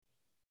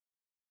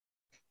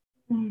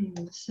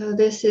So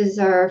this is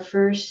our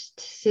first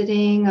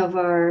sitting of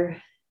our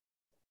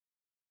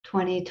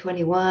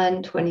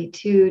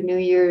 2021-22 New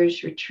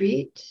Year's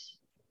retreat.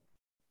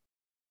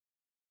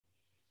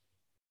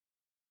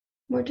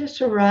 We're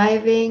just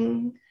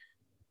arriving.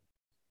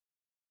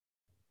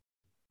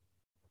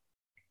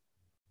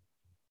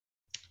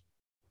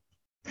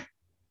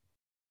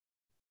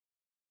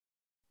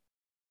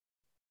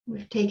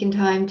 We've taken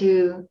time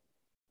to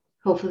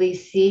hopefully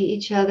see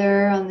each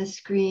other on the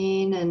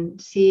screen and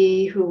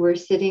see who we're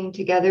sitting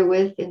together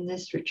with in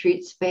this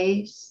retreat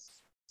space.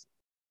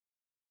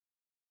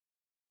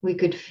 We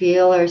could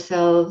feel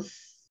ourselves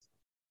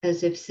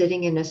as if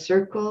sitting in a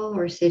circle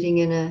or sitting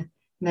in a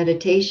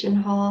meditation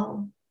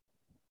hall.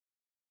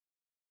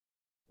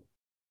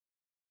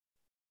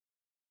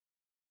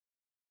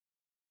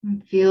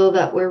 And feel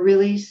that we're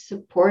really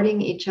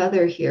supporting each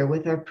other here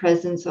with our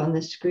presence on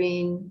the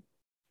screen,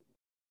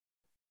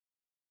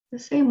 the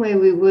same way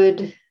we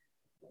would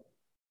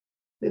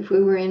if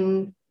we were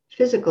in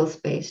physical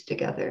space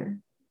together.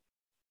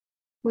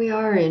 We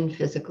are in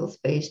physical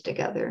space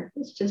together.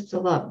 It's just a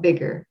lot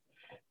bigger.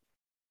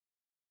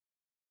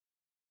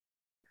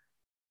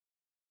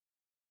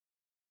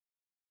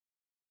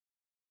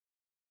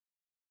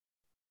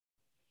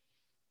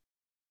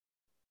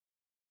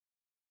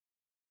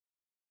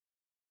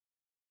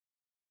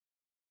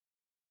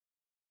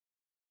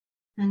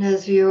 And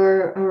as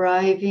you're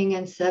arriving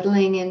and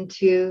settling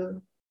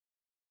into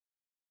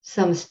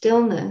some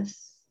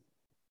stillness,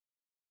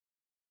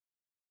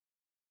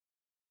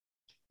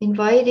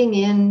 inviting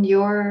in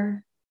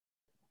your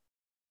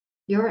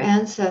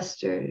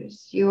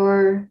ancestors,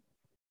 your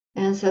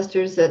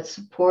ancestors that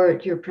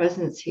support your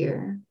presence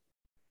here,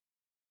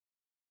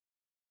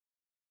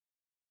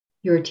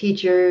 your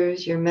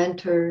teachers, your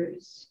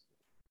mentors,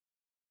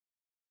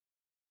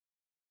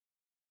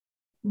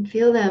 and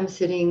feel them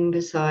sitting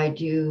beside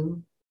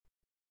you,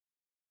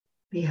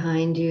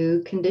 behind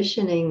you,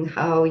 conditioning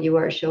how you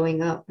are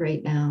showing up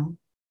right now.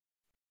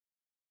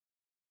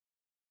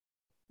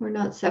 We're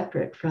not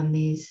separate from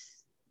these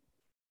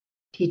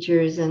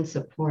teachers and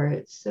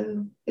supports.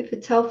 So if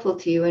it's helpful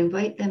to you,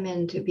 invite them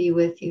in to be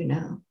with you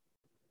now.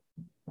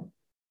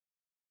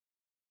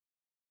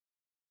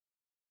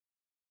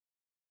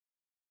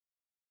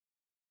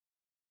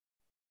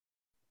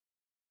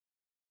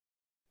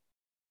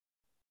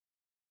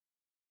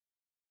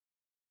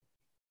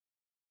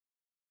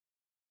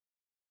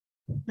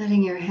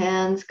 Letting your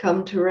hands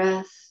come to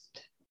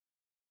rest.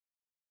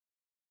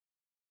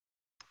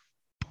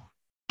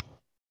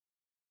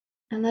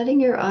 And letting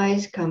your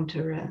eyes come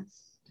to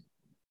rest.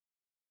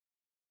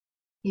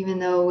 Even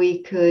though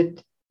we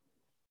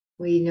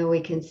know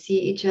we can see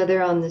each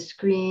other on the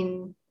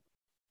screen,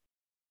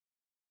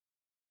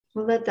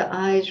 we'll let the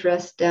eyes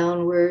rest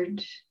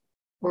downward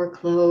or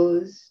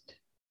closed.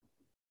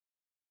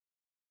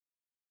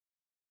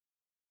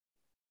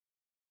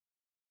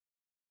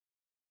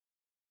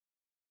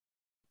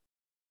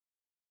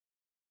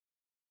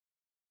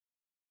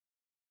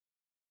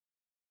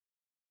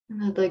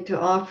 And I'd like to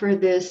offer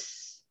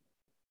this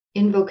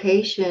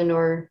invocation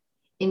or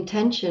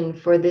intention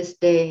for this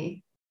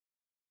day.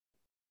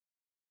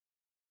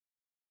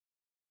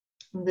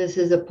 This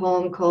is a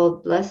poem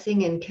called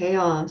Blessing in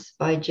Chaos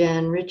by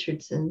Jan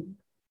Richardson.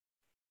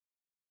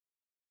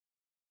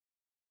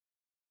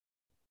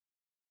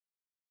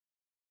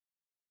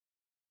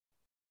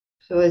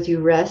 So as you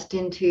rest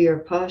into your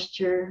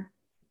posture,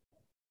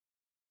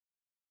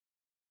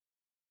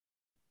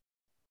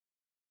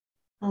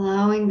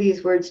 allowing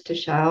these words to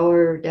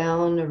shower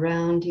down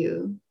around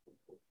you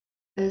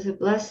as a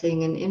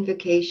blessing, an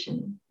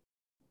invocation,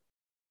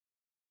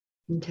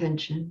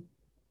 intention.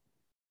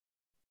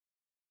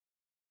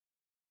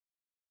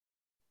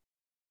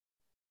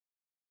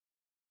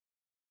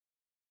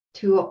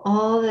 To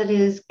all that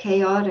is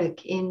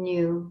chaotic in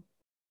you,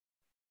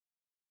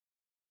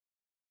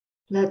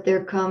 let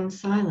there come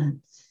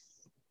silence.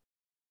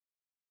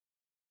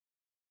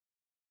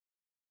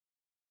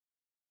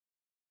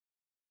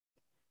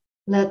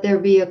 Let there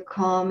be a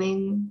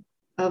calming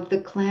of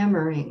the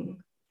clamoring,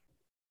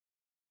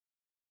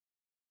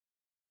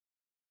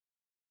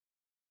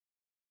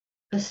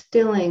 a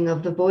stilling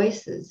of the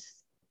voices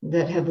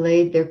that have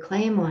laid their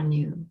claim on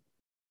you,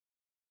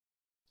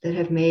 that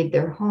have made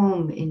their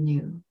home in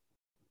you.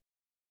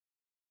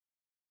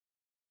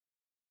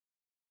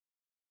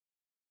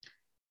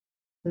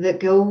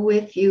 That go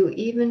with you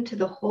even to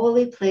the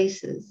holy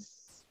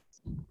places,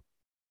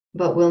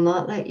 but will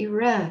not let you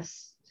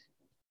rest,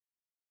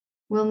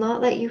 will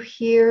not let you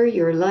hear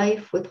your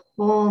life with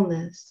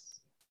wholeness,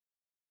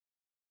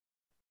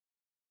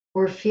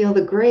 or feel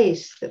the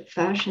grace that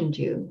fashioned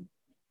you.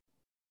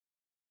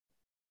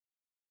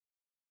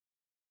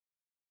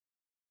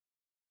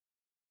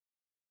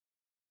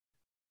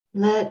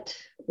 Let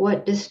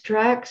what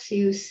distracts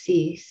you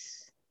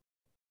cease.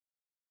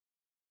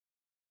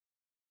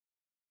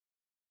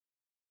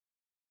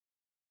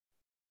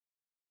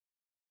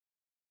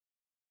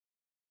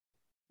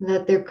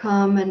 Let there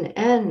come an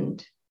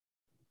end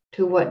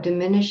to what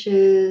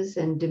diminishes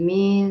and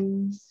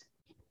demeans.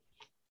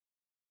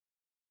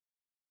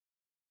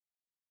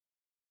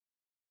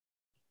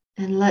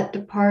 and let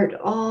depart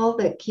all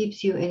that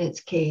keeps you in its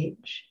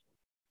cage.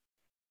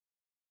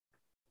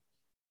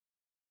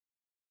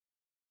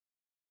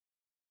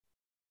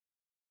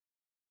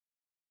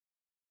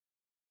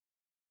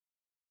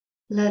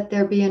 Let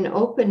there be an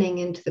opening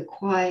into the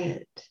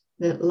quiet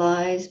that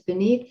lies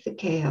beneath the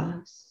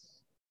chaos.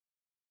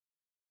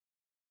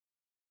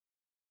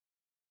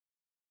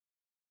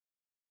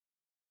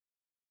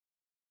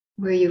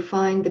 Where you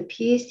find the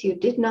peace you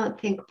did not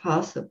think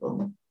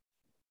possible.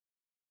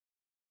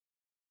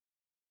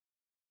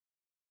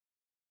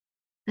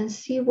 And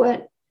see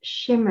what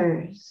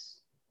shimmers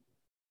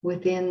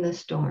within the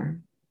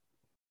storm.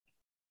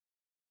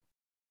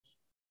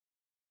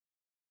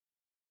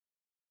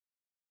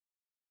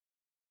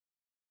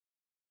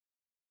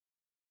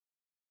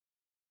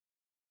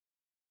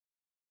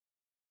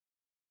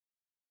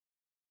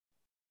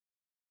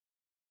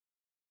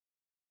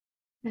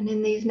 And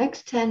in these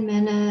next 10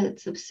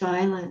 minutes of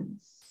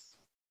silence,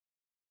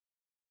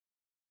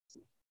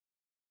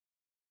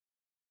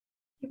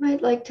 you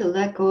might like to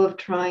let go of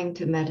trying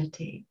to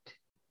meditate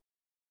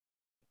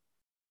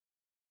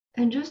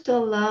and just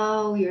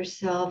allow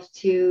yourself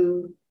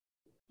to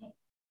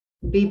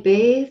be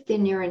bathed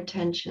in your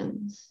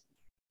intentions.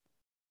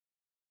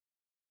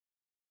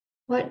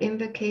 What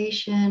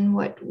invocation,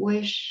 what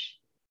wish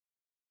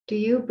do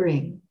you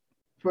bring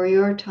for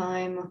your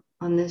time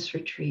on this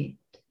retreat?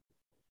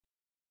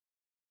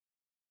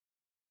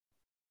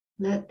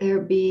 Let there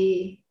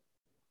be,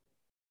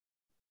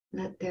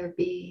 let there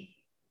be.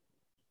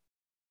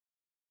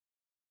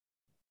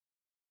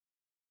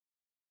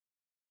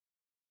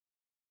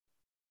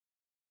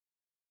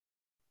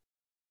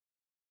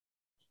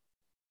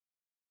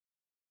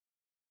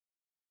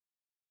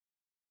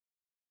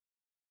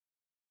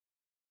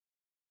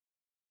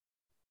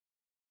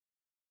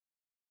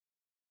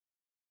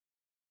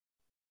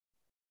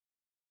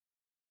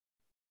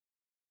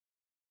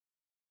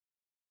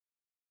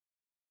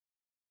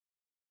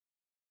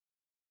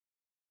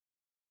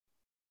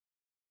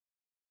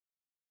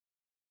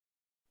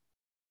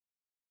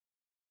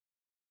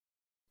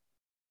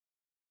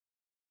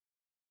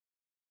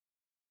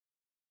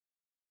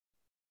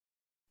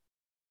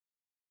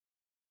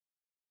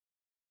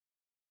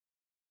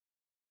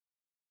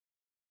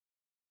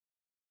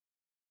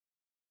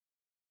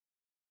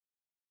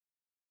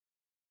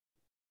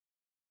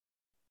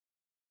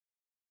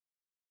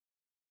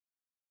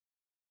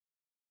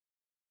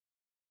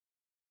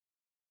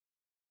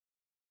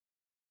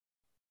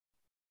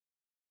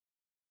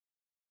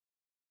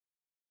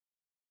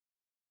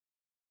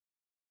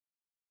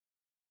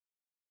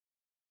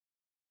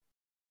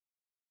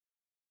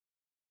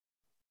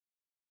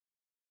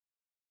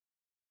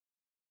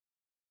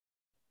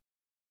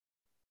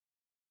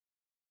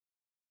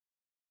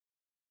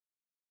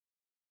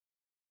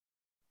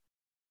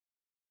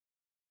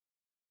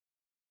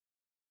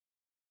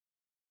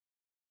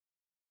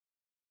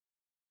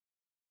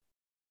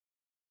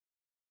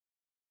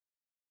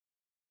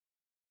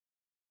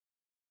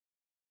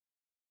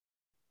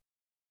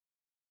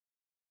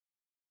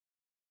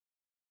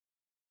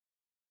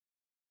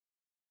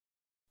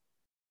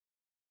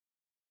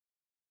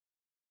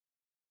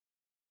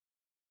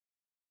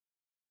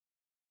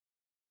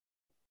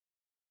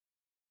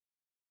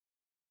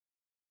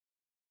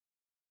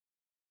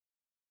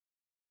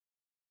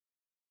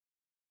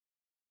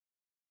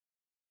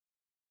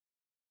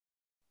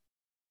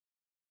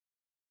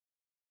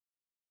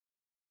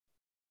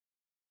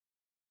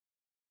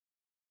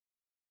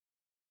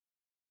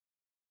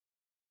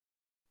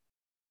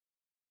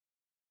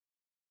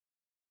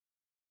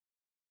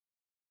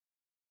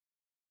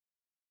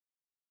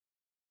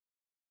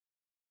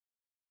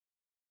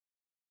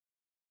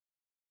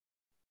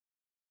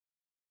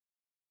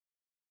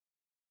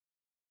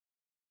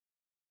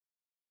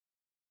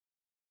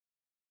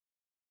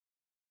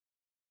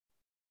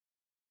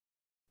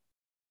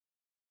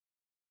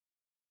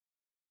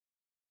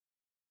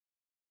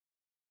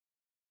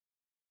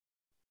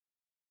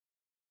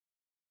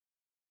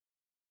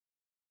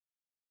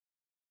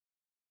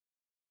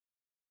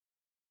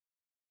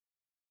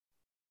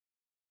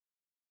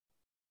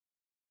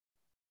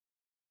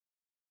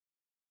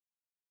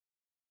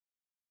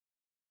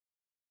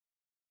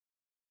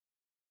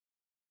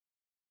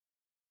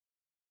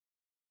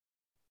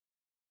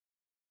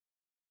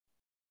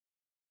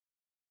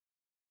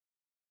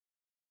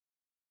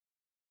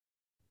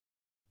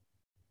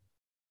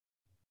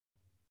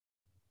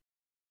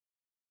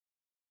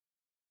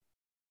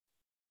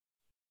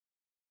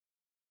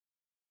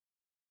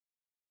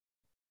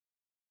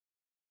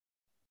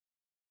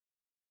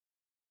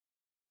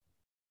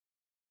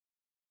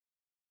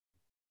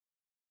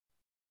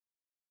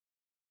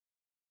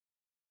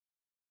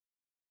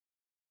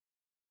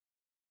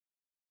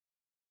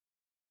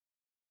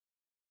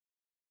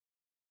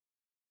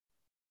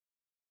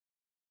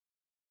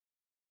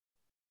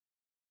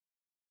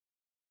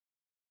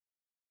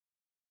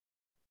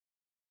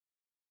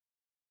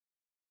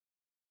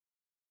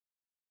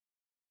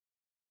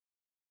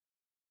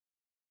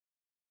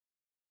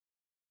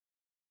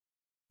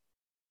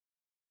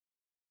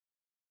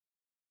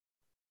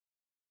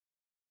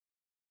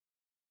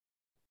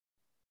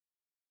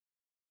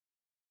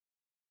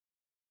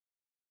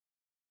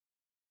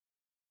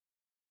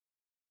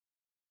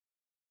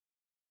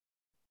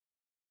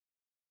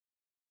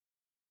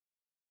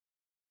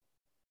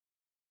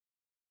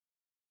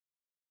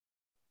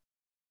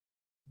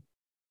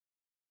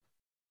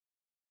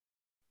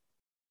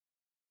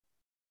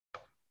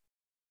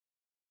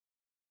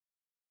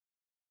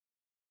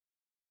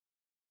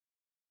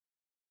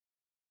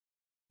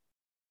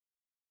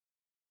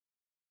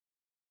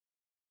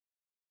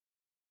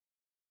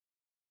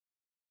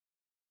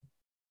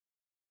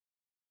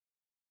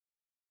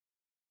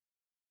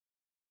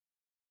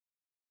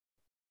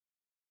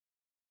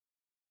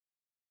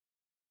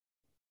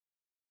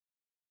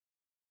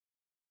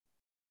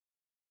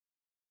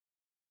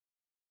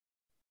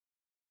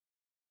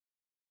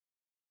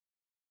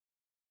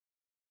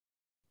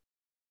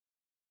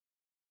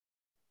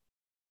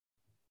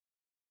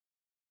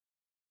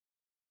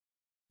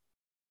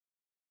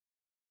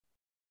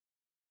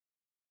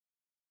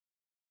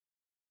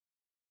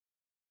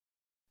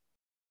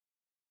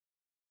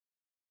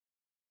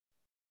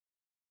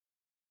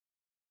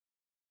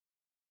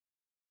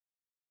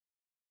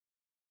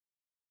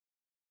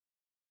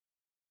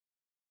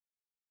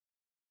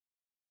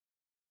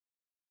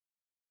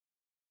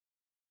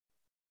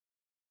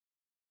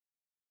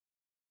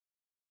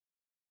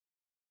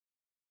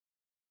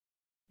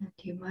 And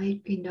you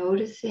might be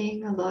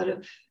noticing a lot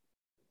of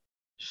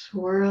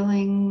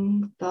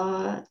swirling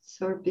thoughts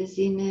or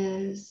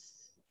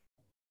busyness,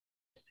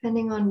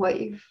 depending on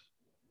what you've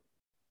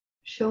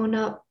shown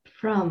up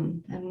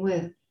from and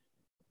with.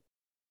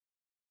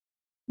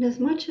 And as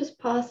much as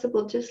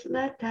possible, just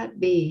let that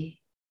be.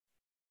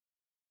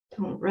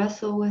 Don't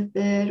wrestle with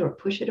it or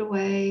push it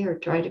away or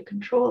try to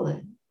control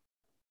it.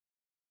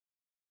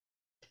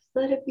 Just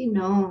let it be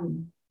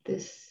known,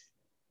 this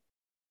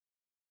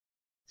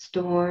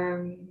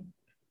storm,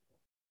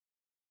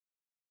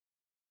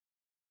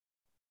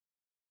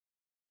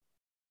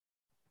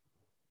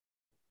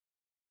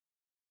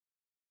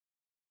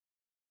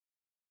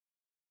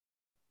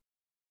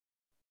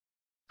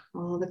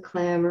 all the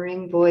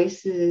clamoring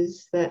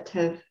voices that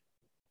have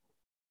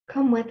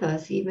come with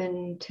us,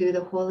 even to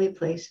the holy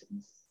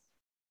places.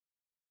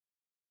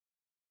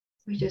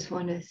 We just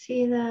want to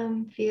see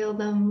them, feel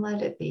them,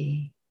 let it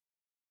be.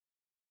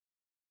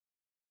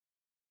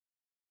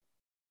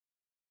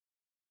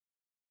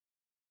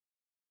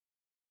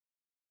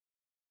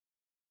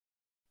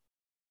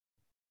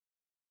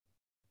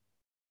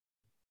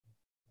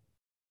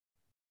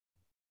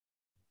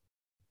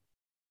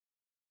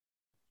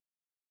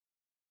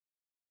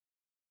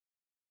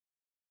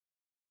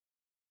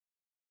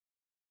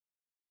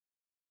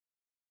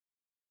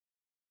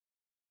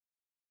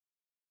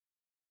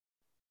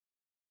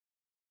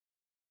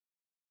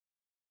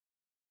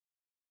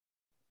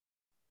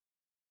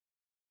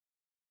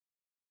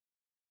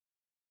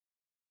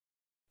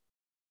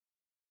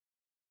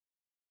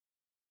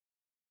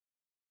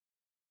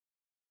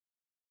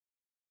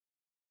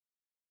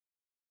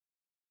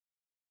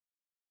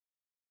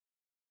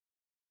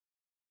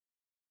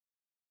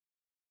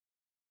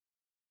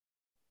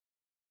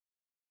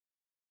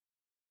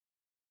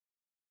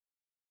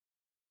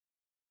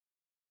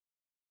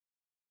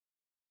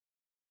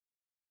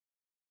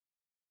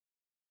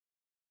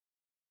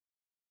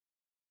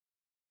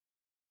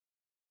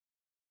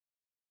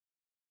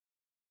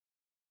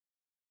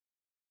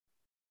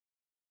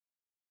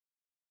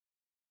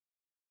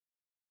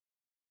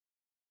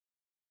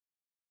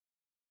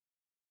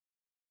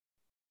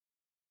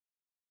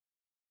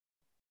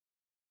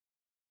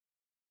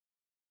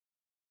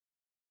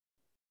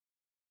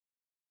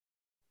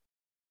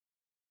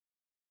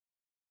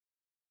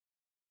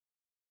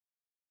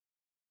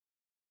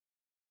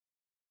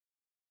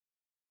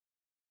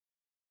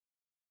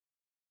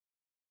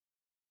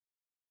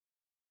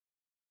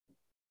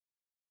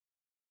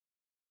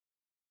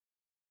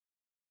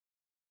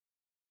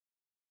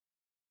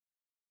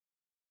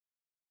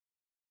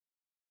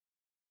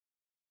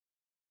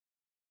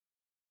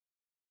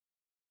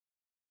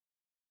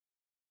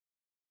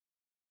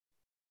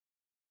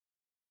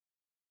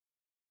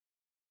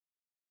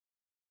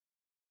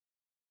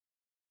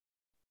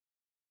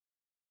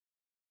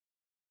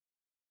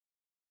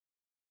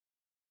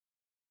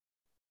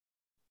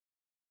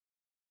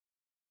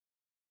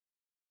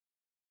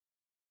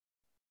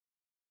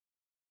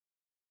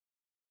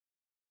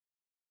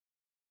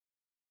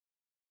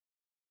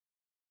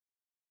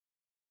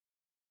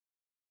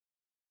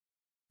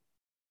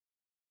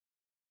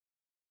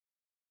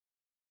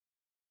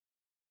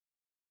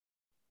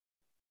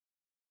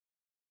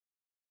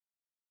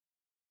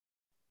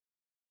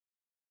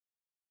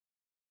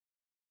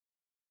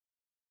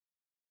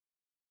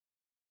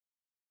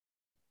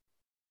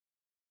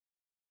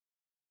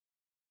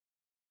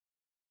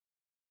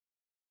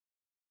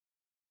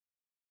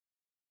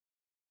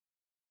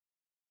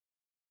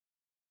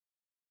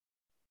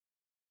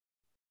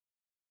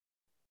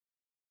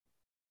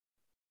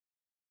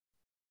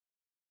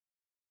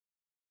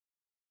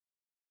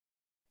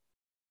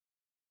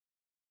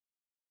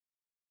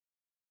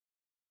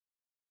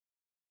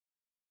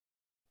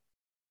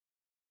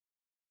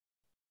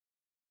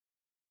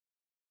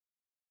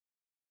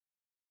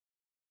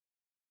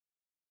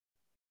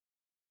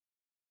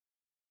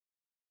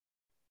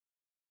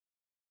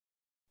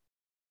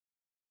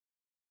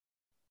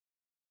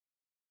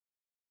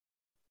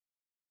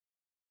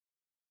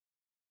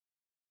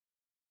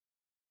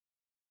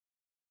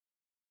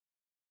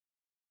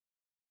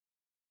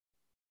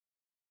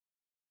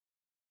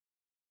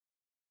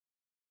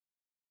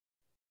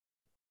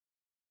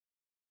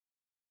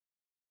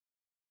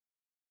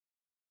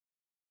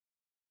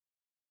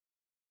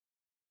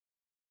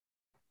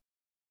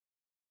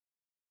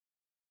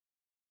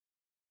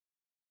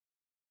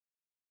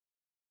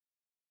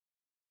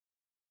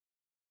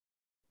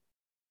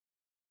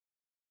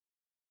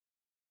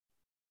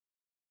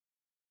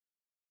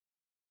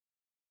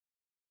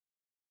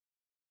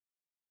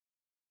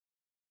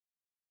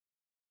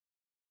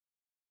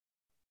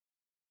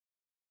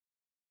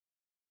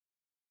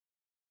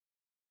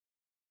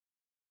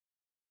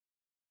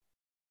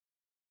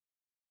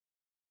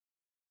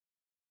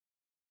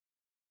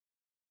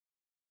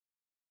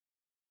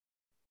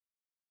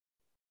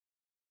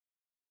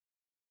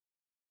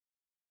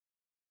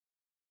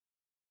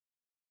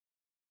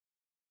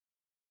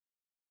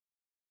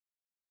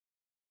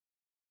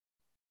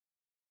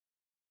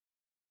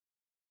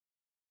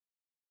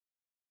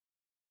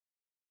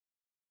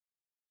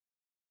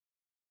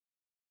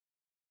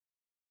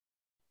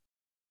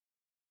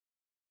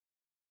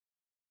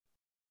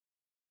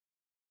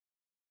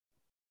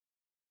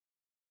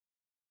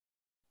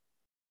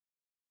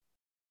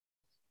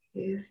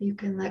 If you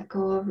can let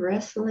go of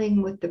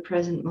wrestling with the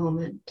present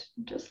moment,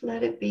 just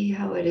let it be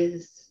how it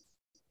is.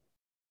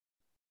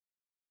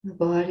 The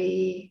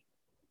body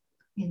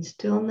in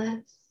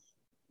stillness,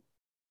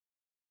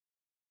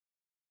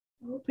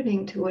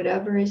 opening to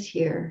whatever is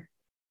here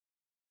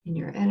in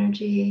your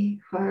energy,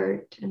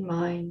 heart, and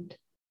mind.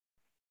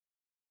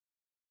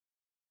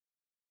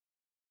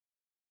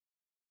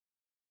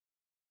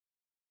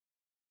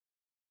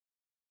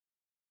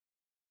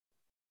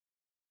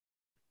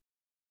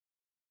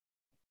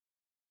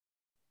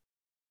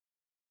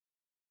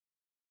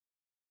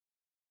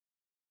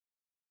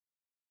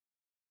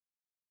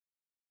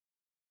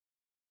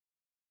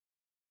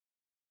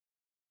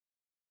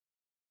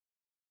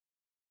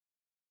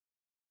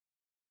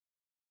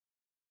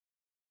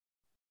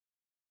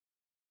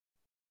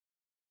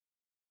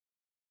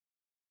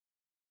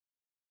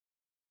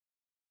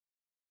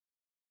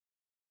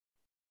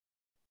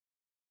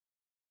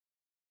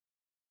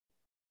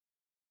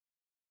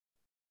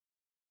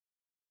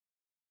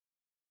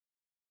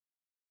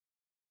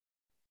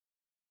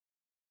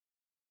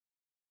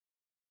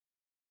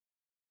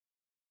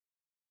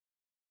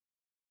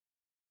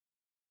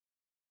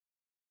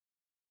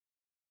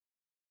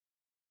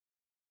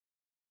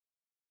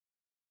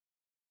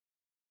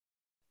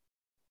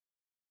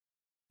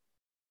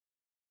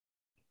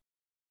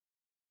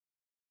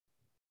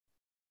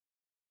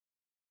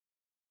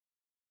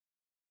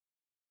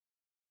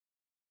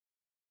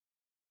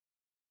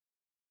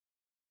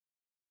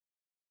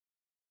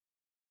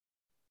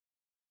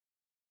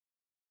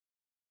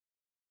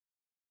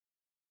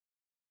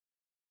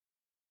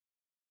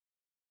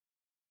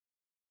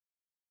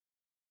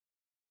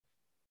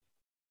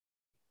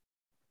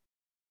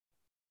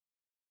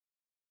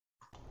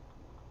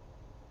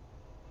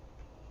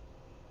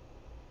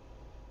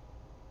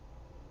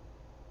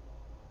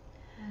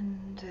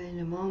 And in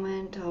a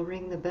moment, I'll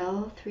ring the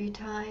bell 3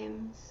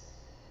 times.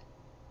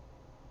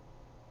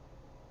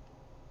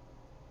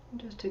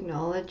 Just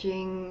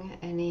acknowledging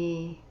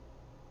any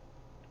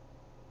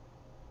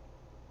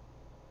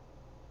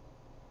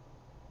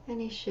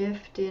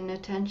shift in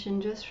attention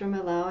just from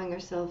allowing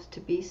ourselves to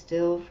be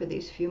still for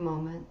these few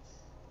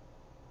moments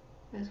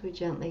as we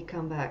gently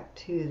come back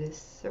to this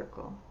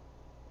circle.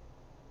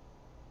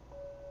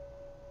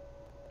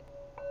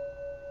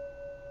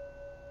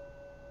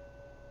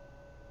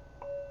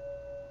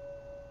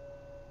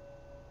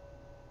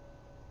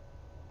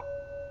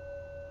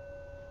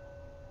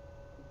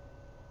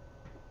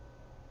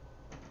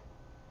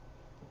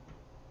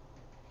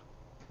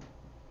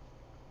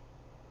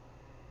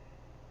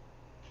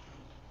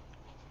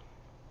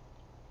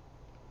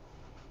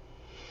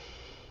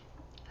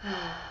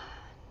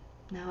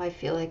 Now I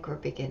feel like we're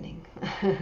beginning.